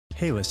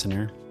Hey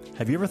listener,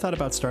 have you ever thought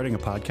about starting a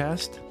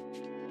podcast?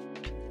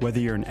 Whether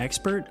you're an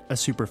expert, a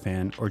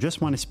superfan, or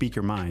just want to speak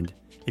your mind,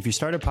 if you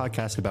start a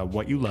podcast about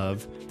what you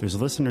love, there's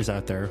listeners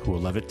out there who will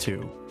love it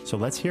too. So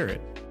let's hear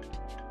it.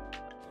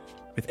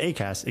 With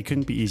Acast, it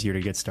couldn't be easier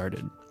to get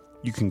started.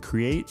 You can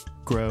create,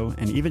 grow,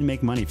 and even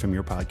make money from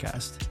your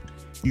podcast.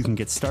 You can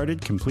get started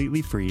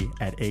completely free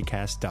at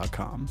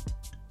acast.com.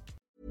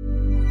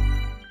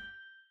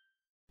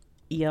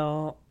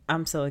 Y'all,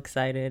 I'm so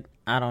excited.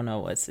 I don't know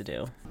what to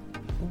do.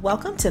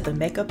 Welcome to the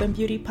Makeup and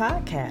Beauty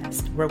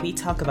Podcast, where we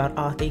talk about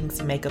all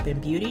things makeup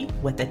and beauty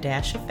with a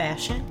dash of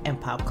fashion and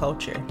pop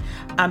culture.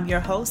 I'm your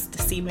host,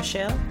 C.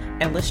 Michelle,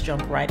 and let's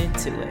jump right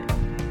into it.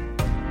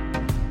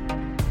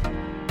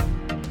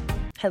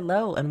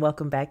 Hello, and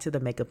welcome back to the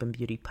Makeup and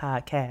Beauty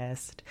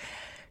Podcast.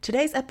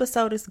 Today's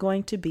episode is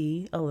going to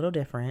be a little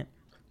different.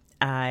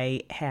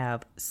 I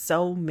have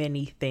so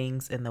many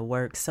things in the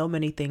works, so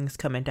many things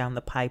coming down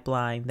the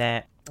pipeline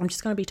that I'm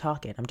just going to be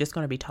talking. I'm just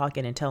going to be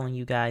talking and telling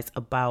you guys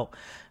about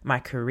my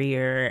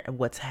career,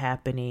 what's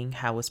happening,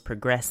 how it's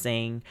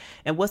progressing,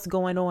 and what's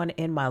going on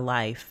in my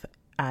life.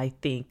 I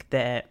think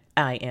that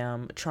I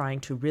am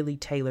trying to really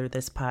tailor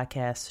this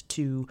podcast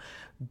to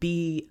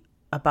be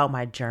about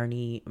my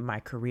journey, my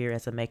career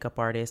as a makeup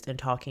artist, and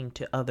talking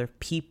to other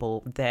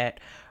people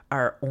that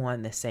are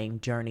on the same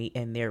journey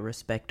in their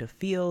respective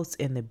fields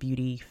in the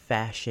beauty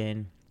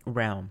fashion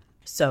realm.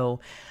 So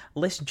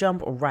let's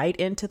jump right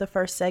into the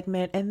first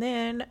segment, and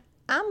then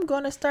I'm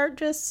going to start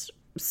just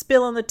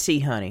spilling the tea,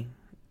 honey.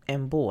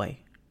 And boy,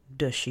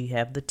 does she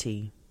have the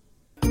tea.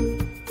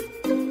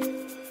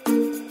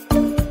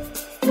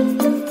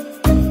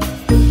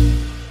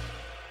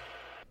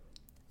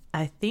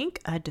 I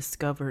think I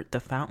discovered the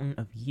fountain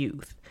of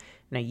youth.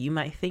 Now, you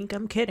might think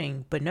I'm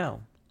kidding, but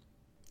no,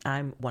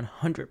 I'm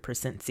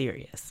 100%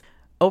 serious.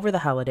 Over the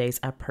holidays,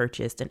 I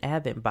purchased an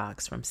Advent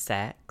box from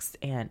Saks,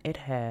 and it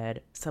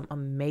had some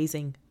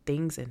amazing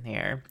things in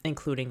there,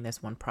 including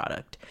this one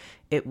product.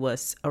 It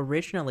was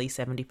originally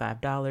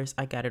 $75.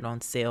 I got it on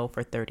sale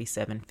for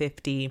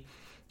 $37.50,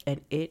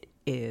 and it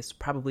is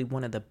probably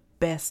one of the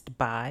best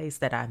buys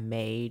that I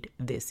made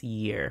this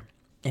year.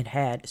 It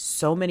had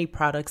so many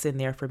products in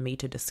there for me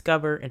to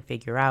discover and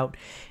figure out,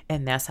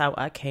 and that's how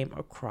I came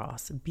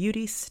across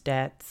Beauty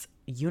Stats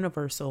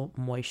Universal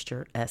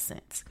Moisture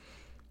Essence.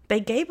 They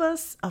gave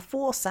us a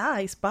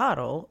full-size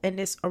bottle, and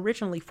it's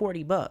originally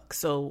 $40.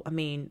 So, I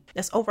mean,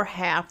 that's over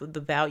half of the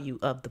value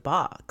of the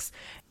box.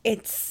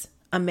 It's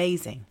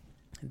amazing.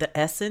 The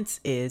essence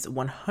is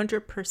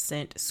 100%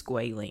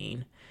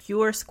 squalene,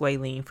 pure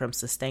squalene from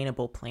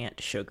sustainable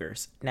plant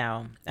sugars.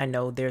 Now, I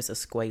know there's a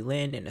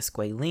squalene and a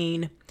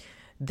squalene.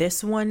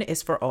 This one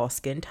is for all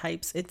skin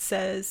types, it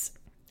says.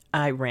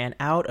 I ran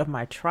out of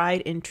my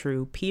tried and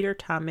true Peter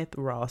Thomas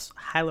Ross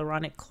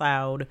Hyaluronic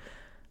Cloud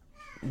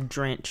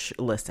Drench.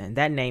 Listen,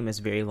 that name is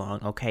very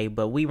long, okay,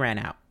 but we ran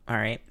out. All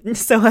right.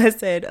 So I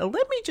said,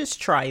 let me just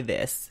try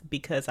this,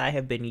 because I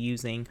have been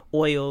using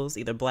oils,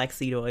 either black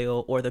seed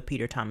oil or the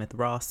Peter Thomas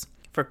Ross,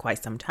 for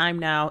quite some time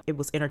now. It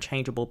was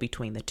interchangeable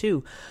between the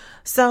two.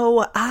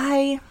 So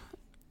I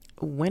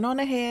went on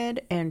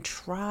ahead and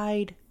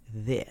tried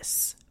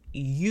this.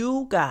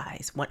 You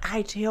guys, when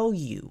I tell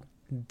you,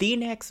 the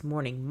next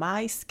morning,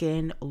 my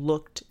skin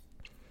looked,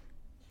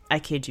 I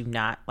kid you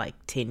not, like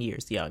 10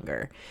 years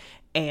younger.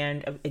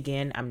 And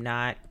again, I'm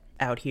not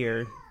out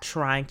here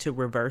trying to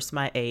reverse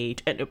my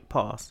age. And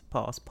pause.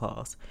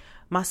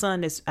 My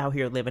son is out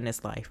here living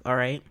his life, all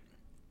right?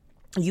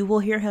 You will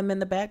hear him in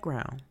the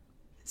background.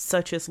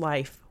 Such is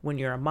life when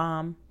you're a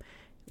mom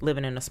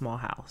living in a small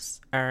house,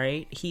 all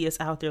right? He is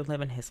out there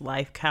living his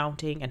life,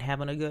 counting and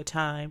having a good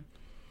time.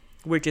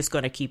 We're just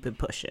going to keep it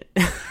pushing.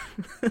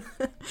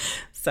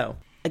 So,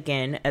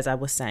 again, as I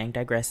was saying,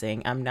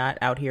 digressing, I'm not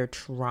out here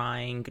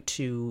trying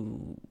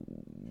to,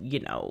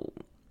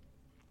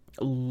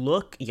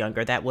 look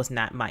younger. That was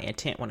not my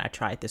intent when I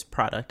tried this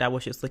product. I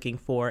was just looking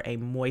for a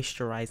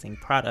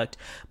moisturizing product.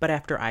 But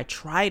after I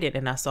tried it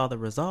and I saw the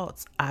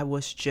results, I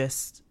was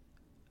just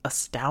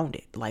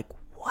astounded. Like,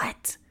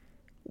 what?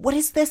 What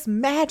is this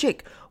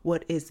magic?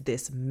 What is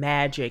this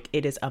magic?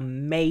 It is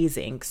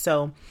amazing.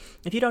 So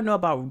if you don't know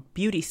about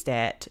Beauty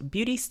Stat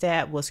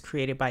was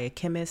created by a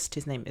chemist.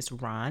 His name is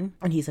Ron,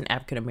 and he's an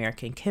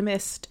African-American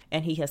chemist,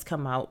 and he has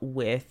come out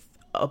with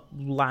a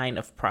line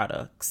of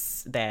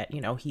products that,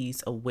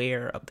 he's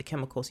aware of the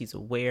chemicals, he's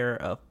aware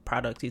of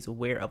products, he's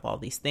aware of all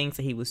these things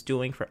that he was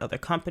doing for other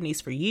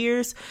companies for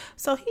years.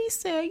 So he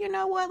said, you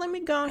know what, let me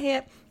go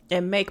ahead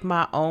and make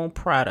my own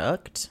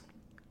product,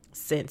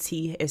 since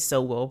he is so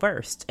well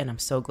versed, and I'm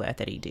so glad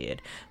that he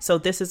did. So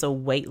this is a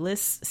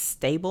weightless,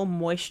 stable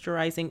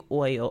moisturizing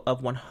oil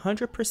of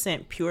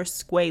 100% pure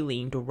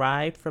squalene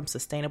derived from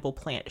sustainable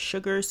plant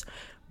sugars,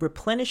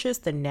 replenishes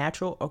the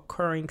natural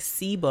occurring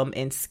sebum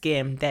in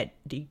skin that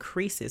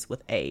decreases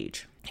with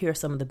age. Here are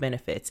some of the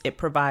benefits. It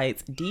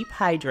provides deep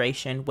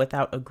hydration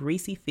without a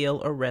greasy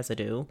feel or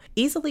residue,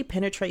 easily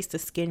penetrates the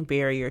skin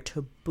barrier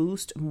to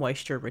boost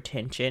moisture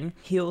retention,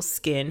 heals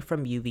skin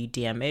from UV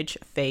damage,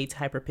 fades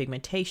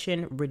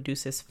hyperpigmentation,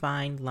 reduces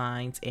fine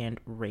lines and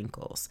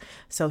wrinkles.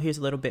 So here's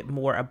a little bit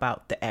more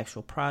about the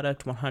actual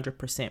product,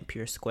 100%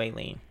 pure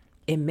squalene.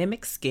 It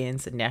mimics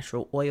skin's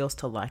natural oils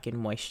to lock in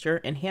moisture,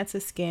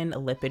 enhances skin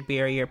lipid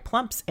barrier,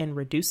 plumps and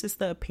reduces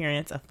the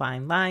appearance of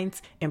fine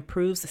lines,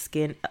 improves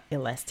skin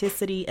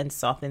elasticity, and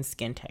softens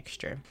skin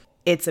texture.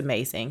 It's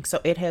amazing. So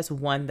it has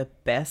won the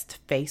best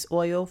face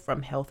oil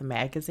from Health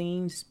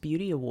Magazine's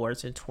Beauty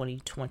Awards in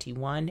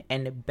 2021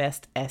 and the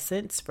best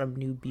essence from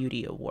New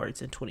Beauty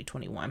Awards in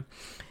 2021.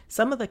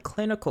 Some of the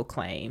clinical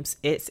claims: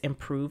 it's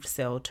improved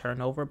cell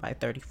turnover by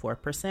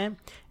 34%,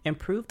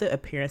 improved the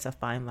appearance of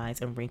fine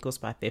lines and wrinkles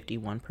by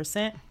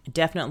 51%.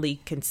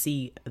 Definitely can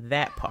see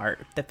that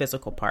part, the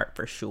physical part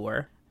for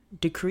sure.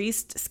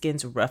 Decreased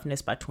skin's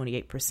roughness by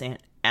 28%.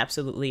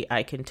 Absolutely,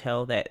 I can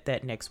tell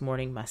that next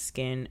morning my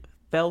skin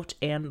felt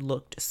and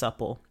looked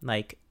supple.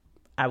 Like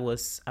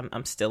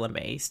I'm still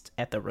amazed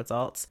at the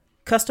results.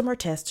 Customer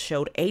tests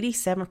showed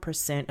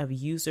 87% of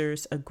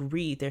users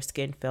agreed their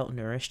skin felt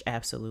nourished.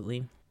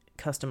 Absolutely.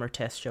 Customer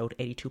tests showed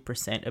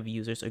 82% of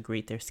users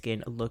agreed their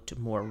skin looked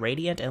more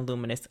radiant and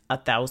luminous.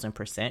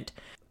 1,000%.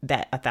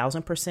 That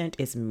 1,000%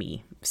 is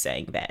me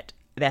saying that.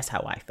 That's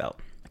how I felt.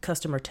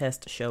 Customer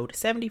tests showed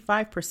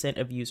 75%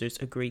 of users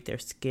agreed their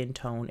skin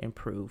tone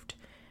improved.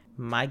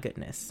 My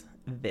goodness,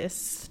 this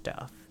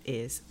stuff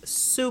is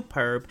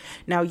superb.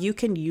 Now you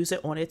can use it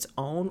on its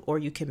own or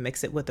you can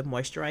mix it with a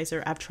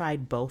moisturizer. I've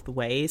tried both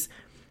ways.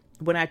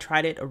 When I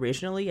tried it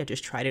originally, I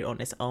just tried it on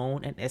its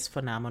own and it's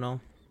phenomenal.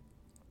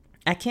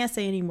 I can't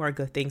say any more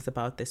good things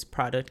about this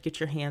product. Get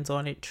your hands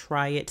on it,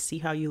 try it, see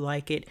how you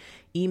like it.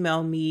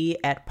 Email me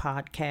at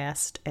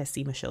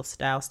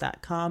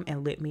podcast@cmichellestyles.com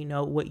and let me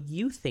know what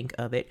you think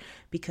of it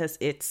because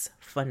it's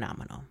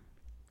phenomenal.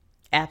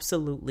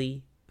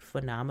 Absolutely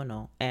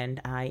phenomenal.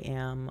 And I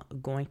am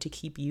going to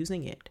keep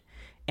using it.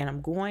 And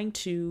I'm going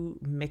to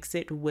mix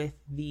it with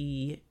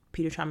the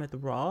Peter Thomas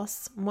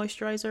Ross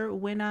moisturizer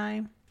when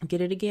I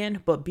get it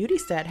again. But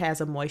BeautyStat has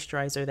a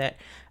moisturizer that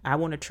I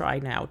want to try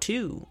now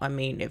too. I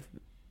mean, if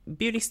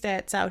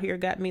BeautyStats out here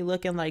got me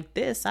looking like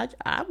this, I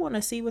want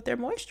to see what their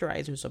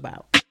moisturizer's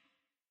about.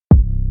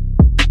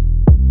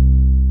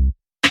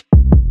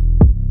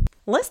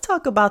 Let's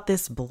talk about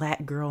this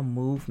Black girl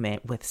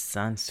movement with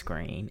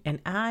sunscreen,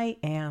 and I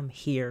am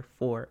here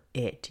for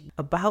it.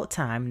 About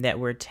time that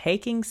we're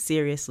taking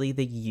seriously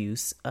the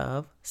use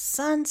of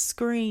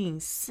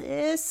sunscreen,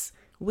 sis.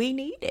 We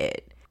need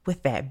it.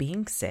 With that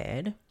being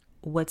said,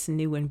 what's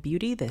new in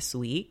beauty this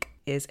week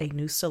is a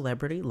new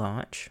celebrity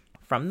launch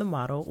from the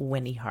model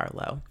Winnie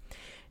Harlow.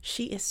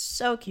 She is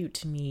so cute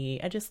to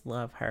me. I just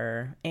love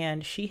her.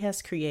 And she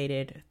has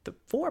created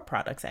four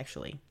products,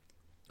 actually.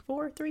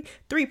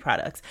 Three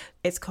products.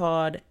 It's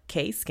called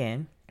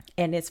K-Skin,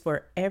 and it's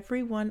for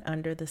everyone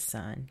under the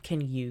sun can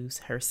use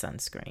her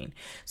sunscreen.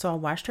 So I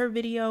watched her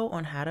video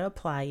on how to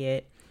apply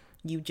it.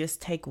 You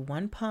just take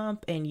one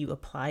pump and you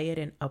apply it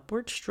in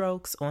upward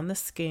strokes on the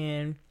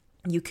skin.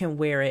 You can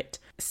wear it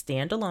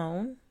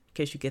standalone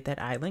because you get that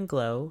island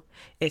glow.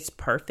 It's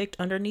perfect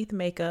underneath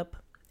makeup.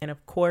 And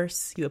of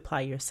course, you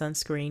apply your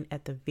sunscreen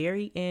at the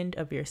very end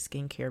of your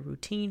skincare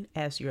routine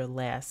as your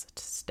last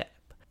step.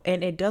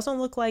 And it doesn't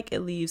look like it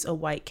leaves a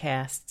white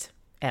cast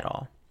at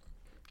all.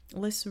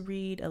 Let's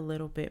read a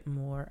little bit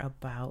more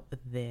about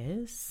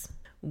this.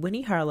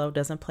 Winnie Harlow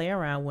doesn't play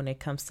around when it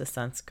comes to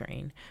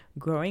sunscreen.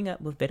 Growing up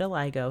with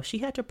vitiligo, she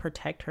had to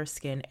protect her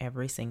skin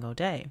every single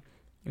day.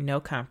 No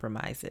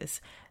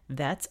compromises.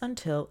 That's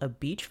until a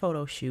beach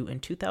photo shoot in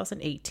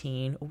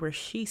 2018 where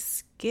she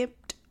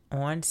skipped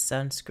on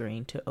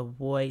sunscreen to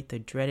avoid the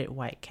dreaded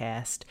white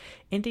cast,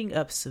 ending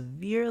up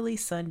severely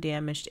sun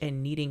damaged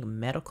and needing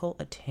medical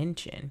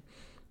attention.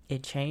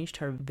 It changed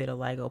her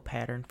vitiligo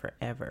pattern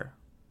forever.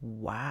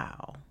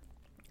 Wow.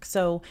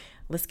 So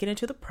let's get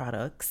into the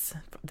products.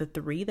 The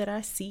three that I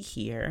see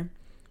here,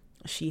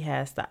 she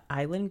has the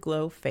Island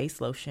Glow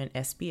Face Lotion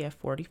SPF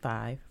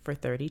 45 for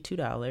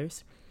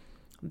 $32.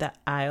 The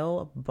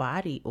Isle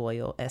Body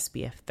Oil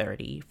SPF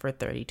 30 for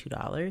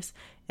 $32,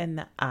 and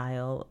the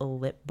Isle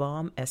Lip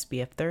Balm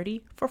SPF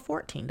 30 for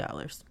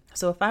 $14.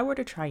 So if I were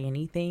to try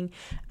anything,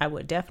 I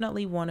would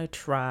definitely want to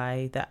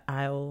try the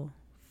Isle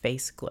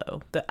Face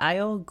Glow. The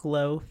Isle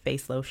Glow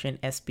Face Lotion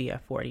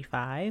SPF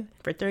 45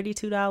 for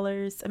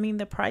 $32. I mean,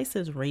 the price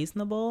is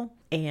reasonable,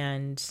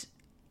 and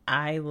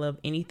I love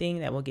anything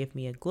that will give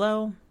me a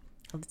glow.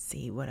 Let's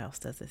see, what else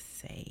does it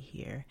say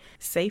here?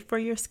 Safe for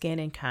your skin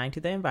and kind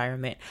to the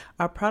environment.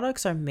 Our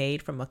products are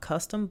made from a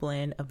custom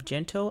blend of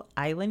gentle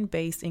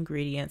island-based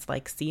ingredients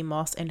like sea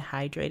moss and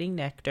hydrating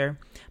nectar,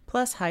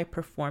 plus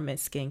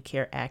high-performance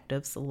skincare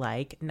actives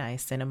like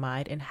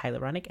niacinamide and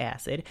hyaluronic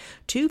acid.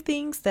 Two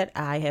things that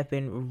I have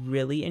been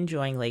really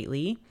enjoying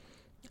lately.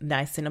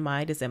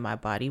 Niacinamide is in my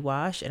body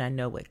wash, and I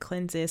know it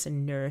cleanses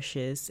and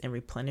nourishes and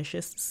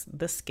replenishes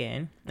the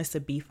skin. It's a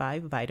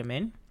B5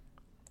 vitamin.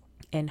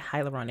 And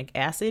hyaluronic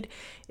acid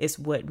is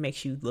what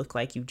makes you look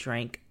like you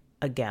drank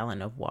a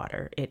gallon of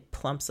water. It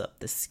plumps up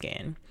the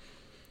skin.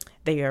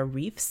 They are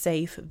reef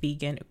safe,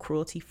 vegan,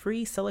 cruelty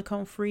free,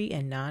 silicone free,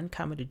 and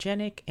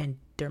non-comedogenic, and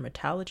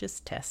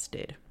dermatologist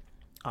tested.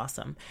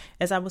 Awesome.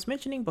 As I was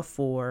mentioning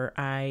before,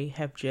 I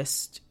have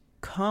just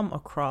come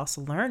across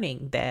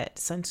learning that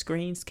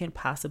sunscreens can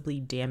possibly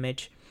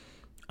damage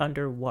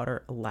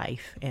underwater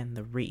life and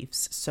the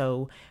reefs.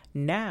 So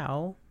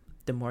now,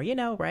 the more you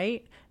know,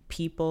 right?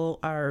 People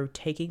are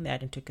taking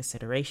that into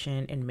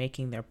consideration and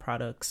making their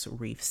products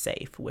reef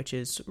safe, which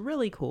is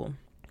really cool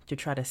to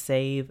try to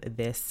save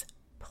this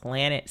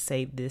planet,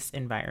 save this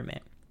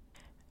environment.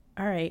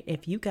 All right,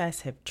 if you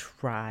guys have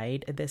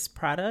tried this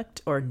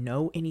product or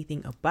know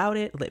anything about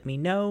it, let me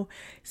know.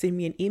 Send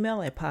me an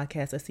email at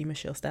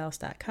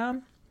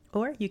podcast@cmichellestyles.com,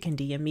 or you can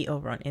DM me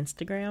over on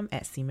Instagram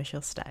at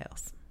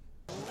cmichellestyles.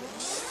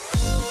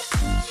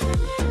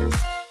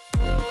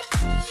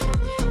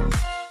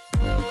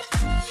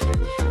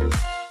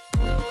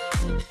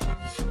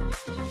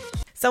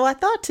 So I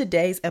thought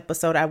today's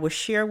episode, I would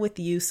share with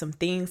you some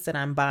things that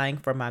I'm buying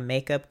for my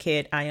makeup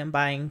kit. I am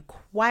buying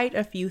quite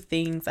a few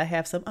things. I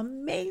have some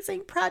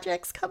amazing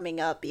projects coming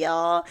up,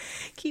 y'all.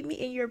 Keep me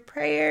in your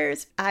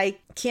prayers. I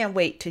can't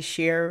wait to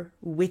share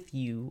with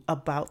you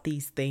about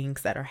these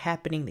things that are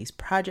happening, these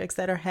projects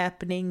that are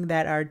happening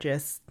that are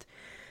just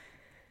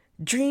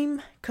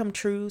dream come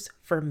trues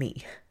for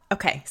me.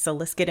 Okay, so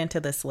let's get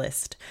into this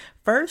list.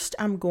 First,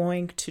 I'm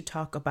going to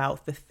talk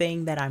about the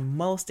thing that I'm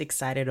most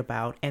excited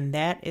about, and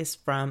that is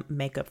from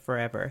Makeup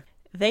Forever.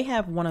 They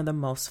have one of the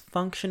most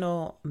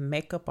functional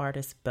makeup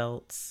artist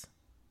belts,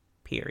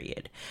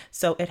 period.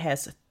 So it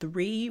has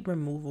 3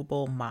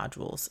 removable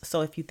modules.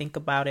 So if you think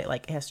about it,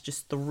 like it has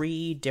just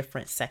 3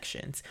 different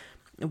sections.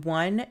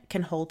 One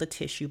can hold a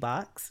tissue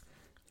box.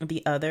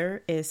 The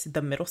other is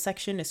the middle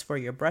section is for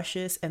your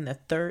brushes, and the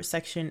third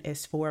section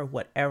is for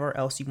whatever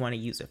else you want to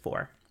use it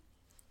for.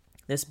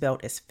 This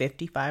belt is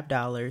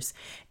 $55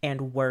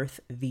 and worth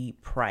the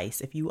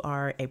price. If you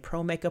are a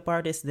pro makeup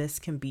artist, this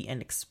can be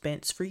an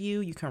expense for you.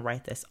 You can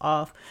write this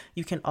off.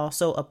 You can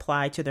also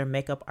apply to their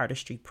makeup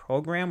artistry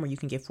program where you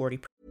can get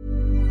 40%.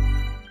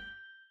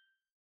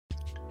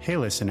 Hey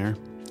listener,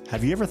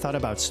 have you ever thought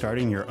about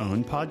starting your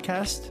own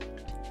podcast?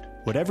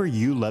 Whatever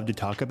you love to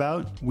talk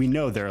about, we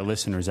know there are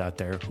listeners out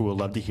there who will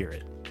love to hear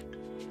it.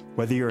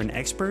 Whether you're an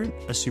expert,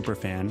 a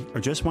superfan, or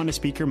just want to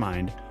speak your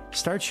mind,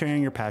 start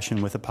sharing your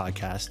passion with a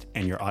podcast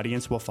and your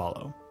audience will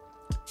follow.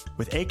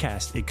 With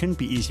Acast, it couldn't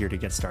be easier to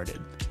get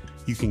started.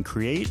 You can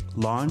create,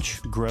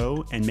 launch,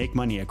 grow, and make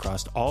money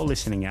across all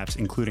listening apps,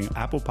 including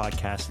Apple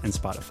Podcasts and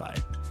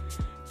Spotify.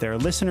 There are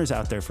listeners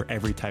out there for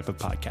every type of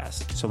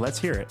podcast, so let's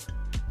hear it.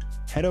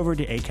 Head over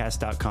to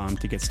acast.com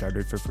to get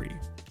started for free.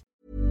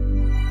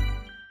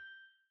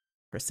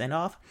 %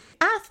 off.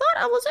 I thought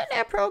I was in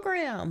that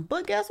program,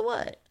 but guess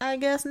what? I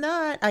guess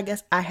not. I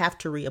guess I have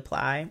to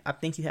reapply. I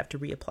think you have to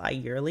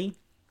reapply yearly.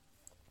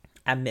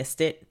 I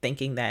missed it,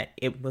 thinking that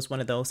it was one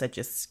of those that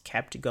just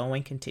kept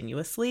going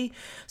continuously.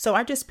 So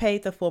I just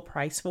paid the full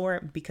price for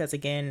it because,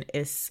 again,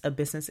 it's a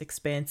business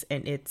expense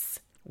and it's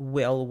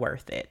well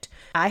worth it.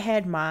 I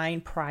had mine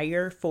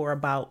prior for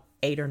about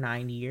 8 or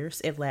 9 years.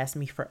 It lasts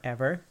me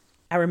forever.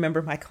 I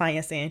remember my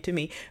client saying to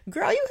me,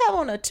 "Girl, you have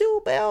on a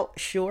tube belt?"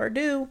 Sure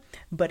do.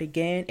 But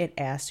again, it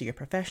adds to your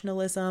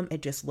professionalism.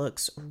 It just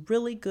looks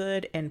really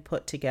good and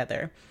put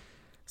together.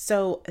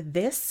 So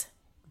this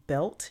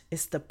belt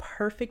is the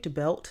perfect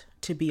belt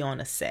to be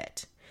on a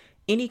set.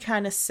 Any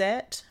kind of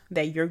set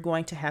that you're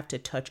going to have to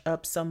touch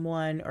up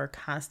someone or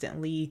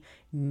constantly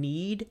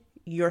need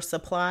your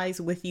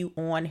supplies with you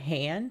on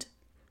hand,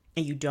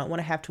 and you don't want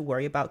to have to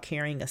worry about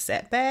carrying a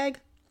set bag.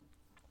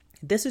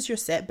 This is your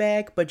set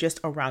bag, but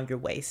just around your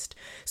waist.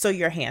 So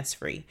you're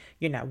hands-free.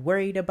 You're not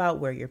worried about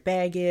where your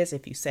bag is,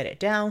 if you set it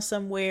down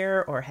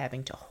somewhere or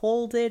having to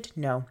hold it.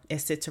 No, it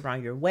sits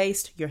around your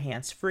waist. You're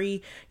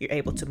hands-free. You're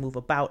able to move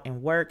about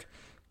and work.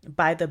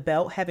 By the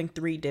belt having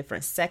 3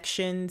 different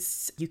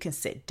sections, you can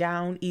sit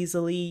down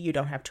easily. You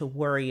don't have to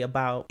worry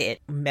about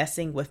it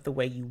messing with the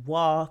way you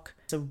walk.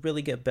 It's a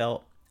really good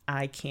belt.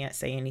 I can't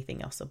say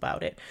anything else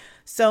about it.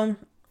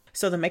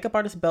 So the Makeup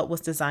Artist belt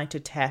was designed to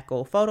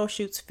tackle photo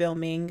shoots,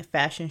 filming,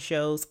 fashion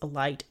shows,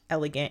 light,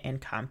 elegant,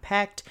 and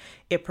compact.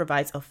 It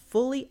provides a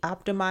fully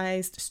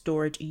optimized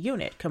storage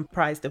unit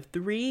comprised of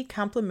 3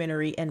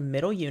 complementary and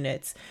middle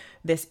units.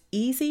 This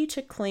easy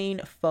to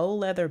clean faux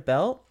leather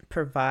belt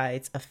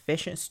provides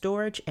efficient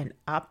storage and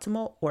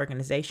optimal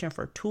organization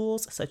for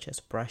tools such as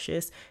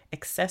brushes,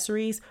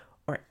 accessories,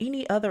 or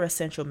any other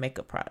essential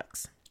makeup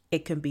products.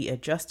 It can be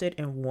adjusted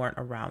and worn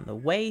around the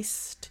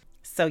waist.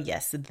 So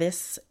yes,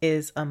 this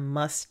is a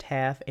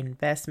must-have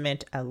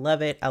investment. I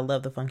love it. I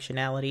love the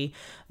functionality.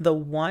 The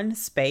one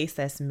space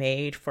that's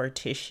made for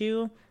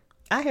tissue,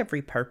 I have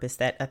repurposed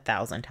that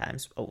 1,000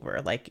 times over.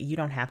 Like, you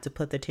don't have to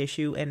put the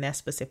tissue in that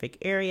specific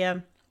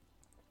area.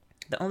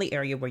 The only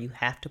area where you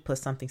have to put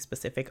something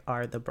specific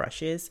are the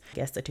brushes. I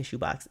guess the tissue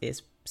box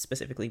is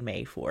specifically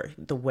made for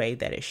the way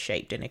that it's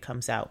shaped and it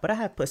comes out. But I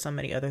have put so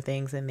many other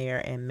things in there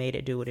and made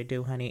it do what it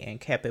do, honey,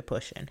 and kept it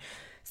pushing.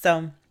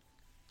 So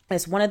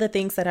it's one of the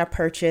things that I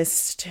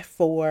purchased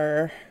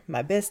for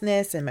my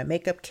business and my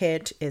makeup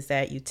kit is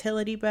that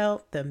utility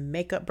belt, the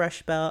makeup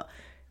brush belt.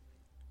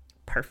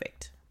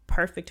 Perfect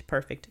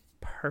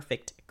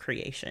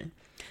creation.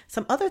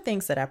 Some other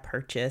things that I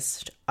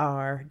purchased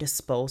are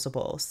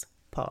disposables.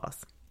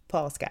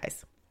 Pause,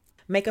 guys.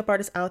 Makeup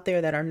artists out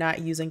there that are not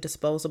using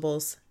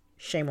disposables,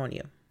 shame on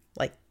you.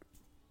 Like,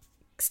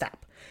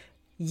 stop.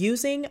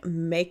 Using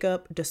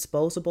makeup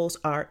disposables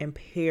are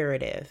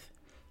imperative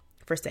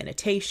for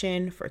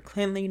sanitation, for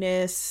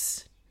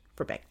cleanliness,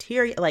 for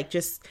bacteria. Like,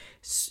 just,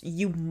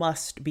 you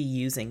must be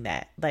using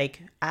that.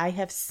 Like, I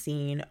have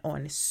seen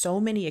on so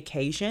many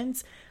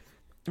occasions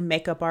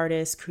makeup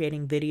artists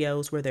creating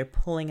videos where they're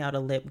pulling out a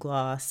lip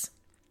gloss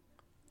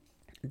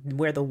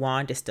where the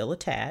wand is still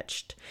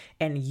attached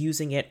and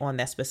using it on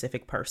that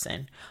specific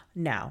person.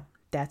 Now,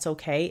 that's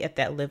okay if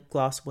that lip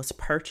gloss was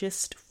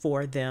purchased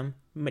for them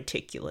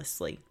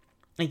meticulously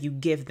and you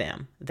give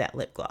them that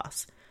lip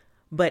gloss.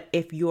 But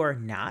if you're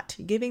not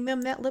giving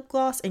them that lip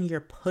gloss and you're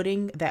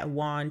putting that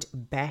wand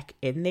back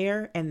in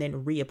there and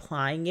then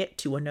reapplying it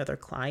to another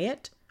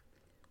client,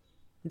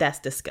 that's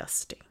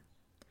disgusting.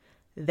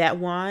 That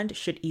wand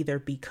should either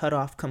be cut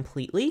off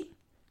completely,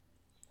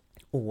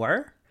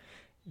 or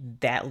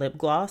that lip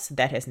gloss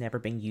that has never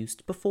been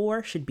used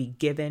before should be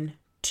given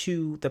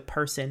to the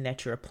person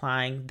that you're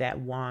applying that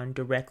wand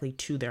directly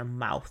to their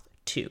mouth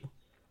to.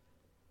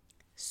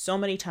 So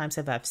many times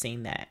have I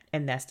seen that,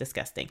 and that's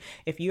disgusting.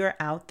 If you're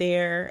out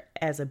there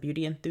as a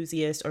beauty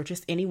enthusiast or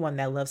just anyone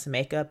that loves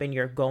makeup and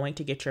you're going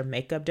to get your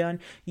makeup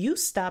done, you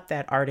stop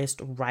that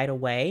artist right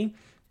away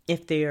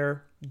if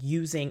they're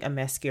using a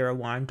mascara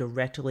wand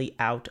directly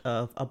out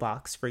of a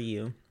box for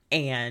you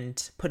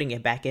and putting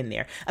it back in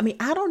there. I mean,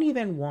 I don't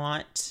even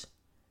want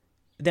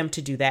them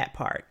to do that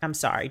part. I'm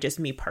sorry, just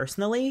me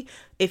personally.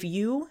 If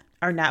you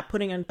are not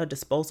putting a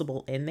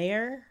disposable in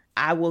there,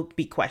 I will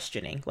be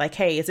questioning. Like,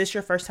 hey, is this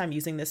your first time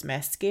using this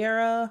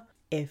mascara?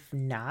 If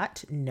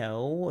not,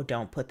 no,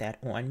 don't put that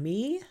on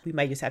me. We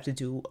might just have to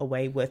do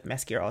away with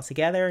mascara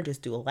altogether and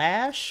just do a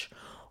lash.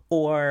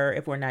 Or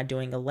if we're not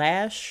doing a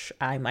lash,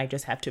 I might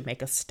just have to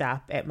make a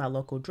stop at my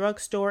local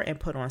drugstore and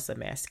put on some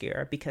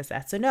mascara, because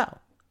that's a no.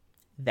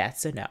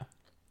 That's a no.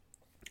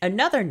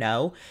 Another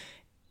no,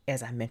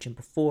 as I mentioned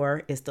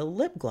before, is the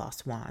lip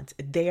gloss wands.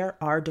 There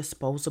are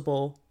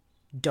disposable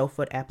doe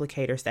foot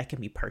applicators that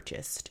can be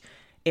purchased.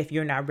 If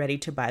you're not ready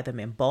to buy them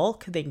in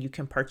bulk, then you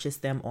can purchase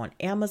them on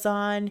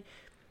Amazon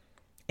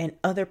and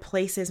other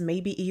places.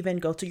 Maybe even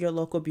go to your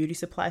local beauty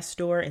supply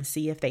store and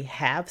see if they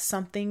have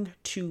something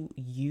to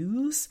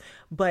use.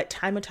 But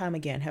time and time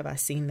again have I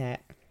seen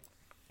that.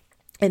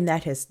 And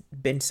that has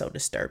been so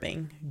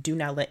disturbing. Do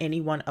not let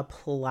anyone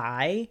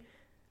apply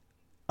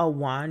a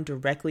wand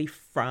directly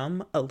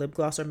from a lip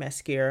gloss or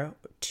mascara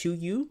to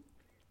you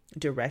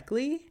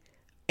directly.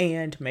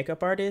 And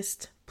makeup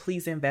artists,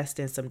 please invest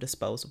in some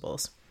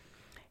disposables.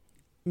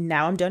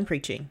 Now I'm done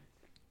preaching.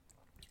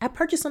 I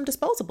purchased some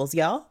disposables,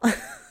 y'all.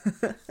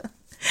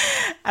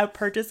 I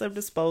purchased some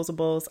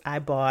disposables. I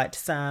bought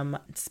some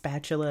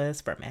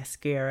spatulas for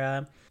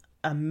mascara,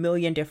 a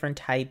million different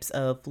types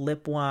of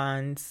lip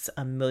wands,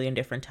 a million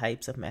different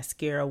types of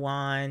mascara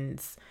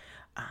wands,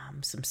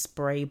 some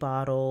spray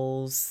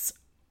bottles,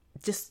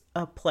 just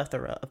a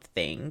plethora of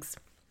things.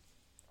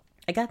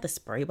 I got the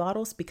spray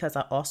bottles because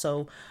I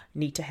also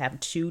need to have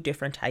 2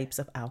 different types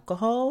of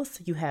alcohols.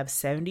 You have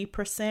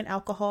 70%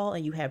 alcohol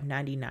and you have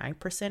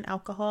 99%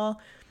 alcohol.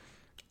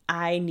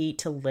 I need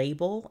to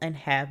label and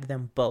have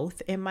them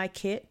both in my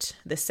kit.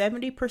 The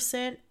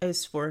 70%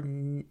 is for,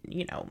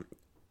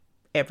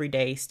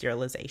 everyday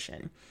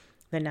sterilization.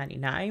 The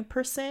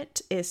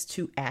 99% is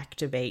to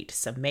activate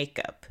some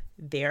makeup.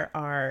 There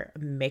are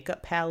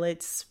makeup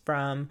palettes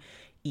from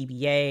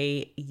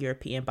EBA,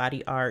 European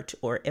Body Art,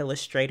 or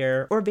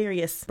Illustrator, or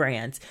various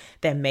brands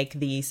that make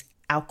these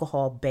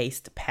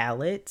alcohol-based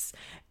palettes.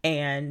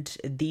 And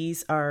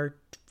these are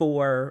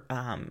for,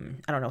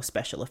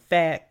 special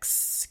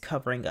effects,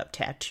 covering up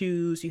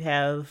tattoos. You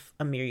have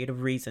a myriad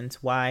of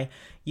reasons why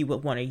you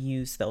would want to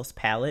use those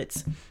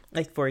palettes.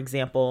 Like, for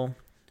example,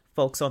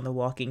 folks on The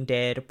Walking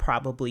Dead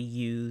probably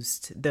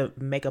used, the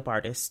makeup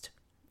artist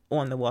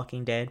on The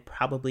Walking Dead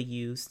probably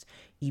used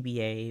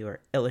EBA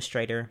or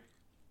Illustrator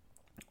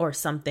or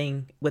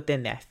something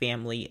within that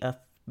family of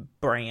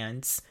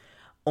brands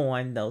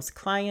on those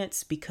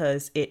clients,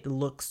 because it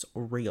looks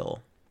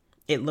real.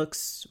 It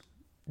looks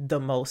the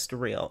most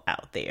real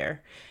out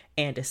there.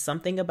 And it's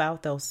something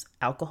about those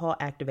alcohol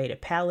activated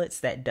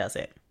palettes that does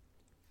it.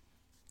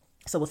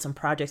 So with some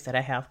projects that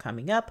I have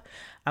coming up,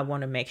 I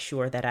want to make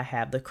sure that I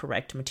have the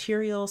correct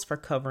materials for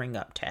covering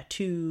up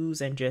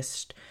tattoos and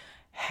just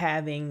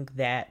having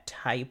that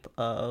type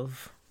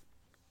of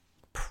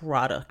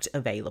product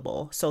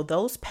available. So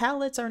those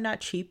palettes are not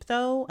cheap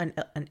though.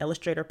 An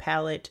Illustrator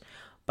palette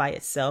by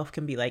itself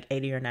can be like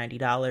 $80 or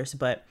 $90,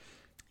 but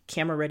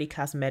Camera Ready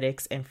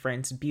Cosmetics and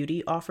Friends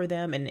Beauty offer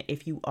them. And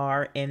if you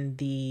are in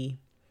the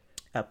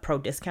pro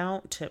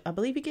discount, I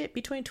believe you get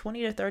between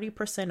 20 to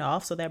 30%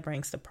 off. So that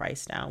brings the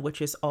price down,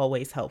 which is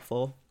always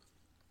helpful.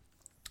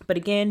 But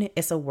again,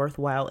 it's a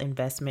worthwhile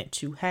investment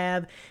to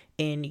have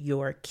in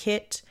your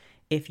kit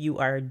if you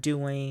are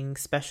doing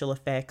special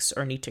effects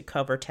or need to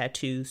cover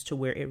tattoos to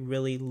where it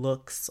really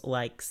looks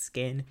like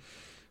skin.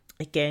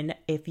 Again,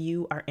 if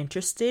you are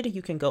interested,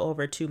 you can go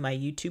over to my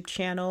YouTube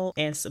channel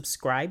and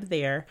subscribe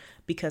there,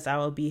 because I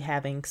will be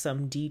having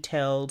some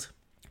detailed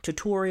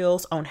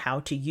tutorials on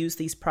how to use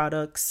these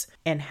products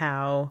and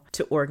how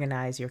to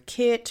organize your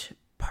kit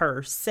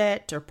per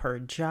set or per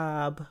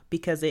job,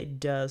 because it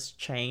does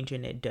change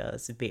and it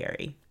does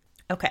vary.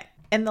 Okay.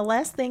 And the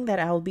last thing that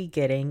I'll be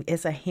getting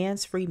is a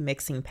hands-free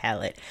mixing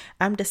palette.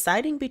 I'm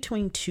deciding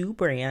between two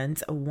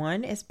brands.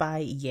 One is by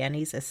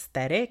Yanni's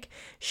Aesthetic.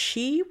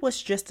 She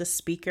was just a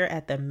speaker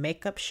at the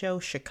Makeup Show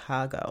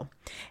Chicago,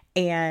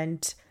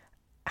 and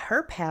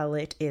her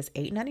palette is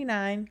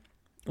 $8.99,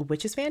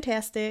 which is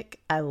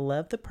fantastic. I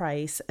love the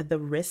price. The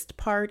wrist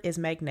part is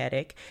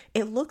magnetic.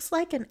 It looks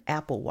like an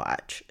Apple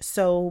Watch.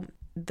 So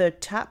the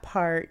top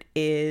part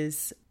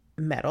is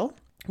metal,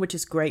 which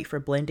is great for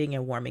blending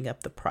and warming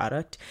up the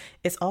product.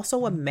 It's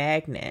also a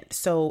magnet,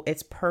 so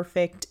it's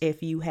perfect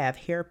if you have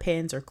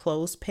hairpins or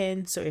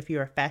clothespins. So if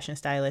you're a fashion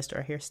stylist or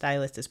a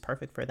hairstylist, it's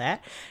perfect for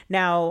that.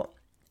 Now,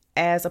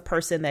 as a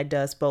person that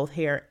does both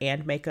hair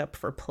and makeup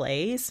for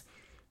plays,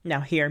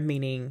 now hair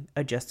meaning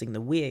adjusting the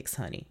wigs,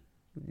 honey,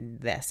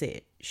 that's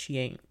it. She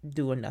ain't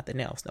doing nothing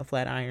else, no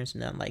flat irons,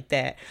 nothing like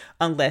that,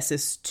 unless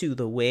it's to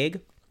the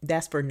wig.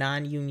 That's for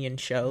non-union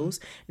shows.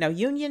 Now,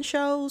 union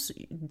shows,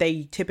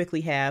 they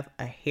typically have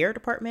a hair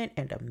department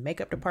and a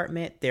makeup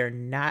department. They're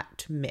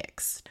not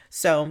mixed.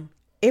 So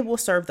it will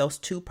serve those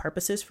two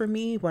purposes for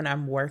me when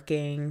I'm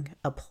working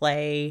a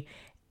play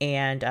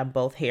and I'm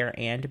both hair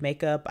and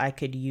makeup. I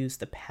could use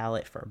the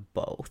palette for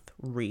both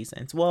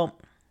reasons. Well,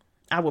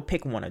 I will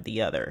pick one or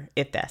the other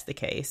if that's the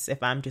case.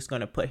 If I'm just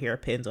going to put hair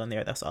pins on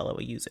there, that's all I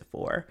would use it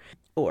for.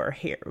 Or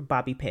hair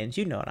bobby pins,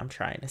 you know what I'm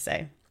trying to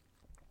say.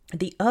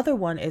 The other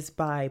one is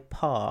by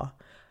Paw.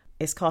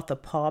 It's called the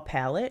Paw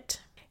Palette,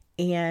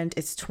 and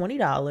it's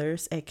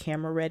 $20 at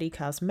Camera Ready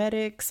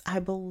Cosmetics. I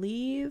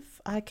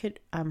believe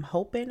I'm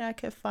hoping I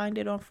could find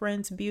it on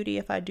Friends Beauty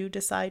if I do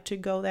decide to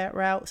go that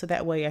route. So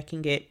that way I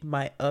can get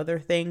my other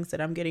things that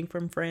I'm getting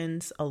from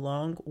Friends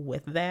along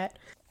with that.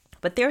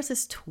 But theirs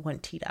is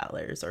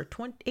 $20 or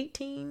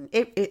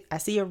 $18. I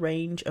see a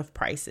range of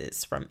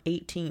prices from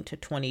 $18 to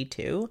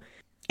 $22.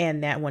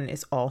 And that one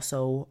is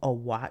also a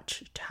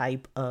watch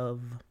type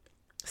of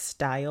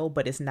style,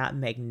 but it's not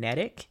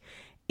magnetic,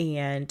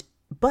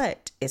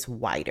 but it's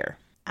wider.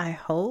 I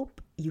hope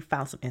you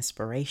found some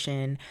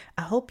inspiration.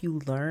 I hope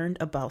you learned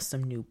about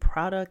some new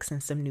products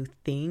and some new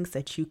things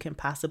that you can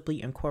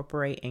possibly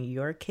incorporate in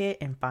your kit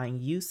and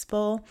find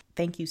useful.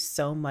 Thank you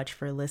so much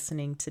for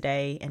listening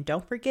today. And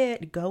don't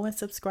forget, go and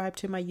subscribe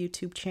to my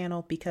YouTube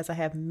channel, because I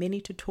have many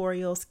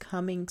tutorials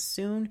coming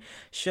soon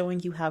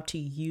showing you how to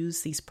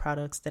use these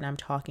products that I'm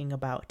talking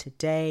about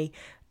today.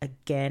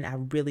 Again, I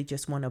really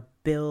just want to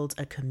build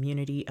a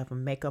community of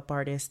makeup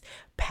artists,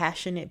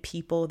 passionate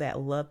people that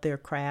love their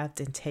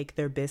craft and take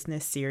their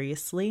business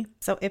seriously.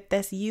 So if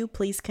that's you,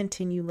 please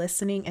continue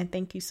listening, and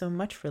thank you so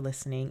much for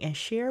listening, and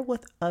share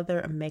with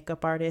other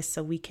makeup artists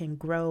so we can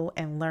grow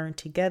and learn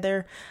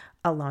together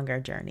along our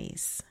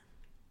journeys.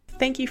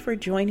 Thank you for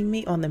joining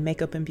me on the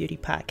Makeup and Beauty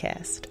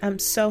Podcast. I'm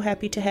so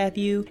happy to have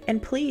you. And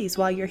please,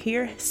 while you're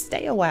here,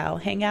 stay a while,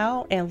 hang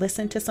out, and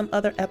listen to some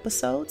other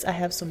episodes. I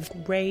have some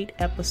great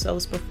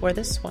episodes before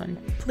this one.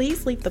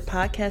 Please leave the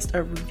podcast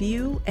a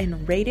review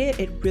and rate it.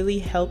 It really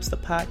helps the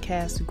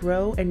podcast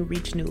grow and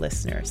reach new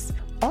listeners.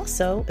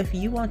 Also, if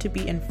you want to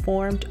be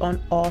informed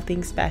on all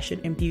things fashion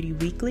and beauty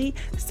weekly,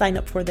 sign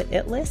up for the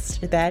It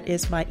List. That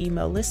is my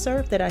email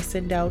listserv that I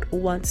send out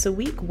once a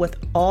week with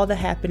all the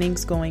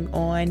happenings going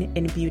on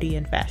in beauty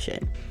and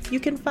fashion. You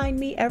can find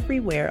me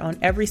everywhere on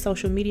every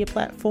social media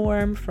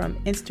platform, from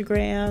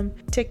Instagram,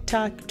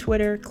 TikTok,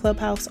 Twitter,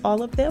 Clubhouse,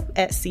 all of them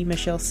at C.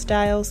 Michelle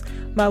Styles.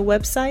 My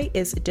website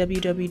is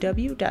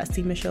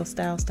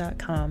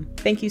www.cmichellestyles.com.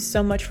 Thank you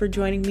so much for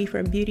joining me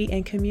for Beauty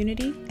and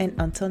Community, and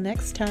until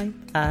next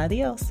time,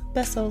 adios.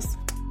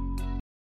 Besos.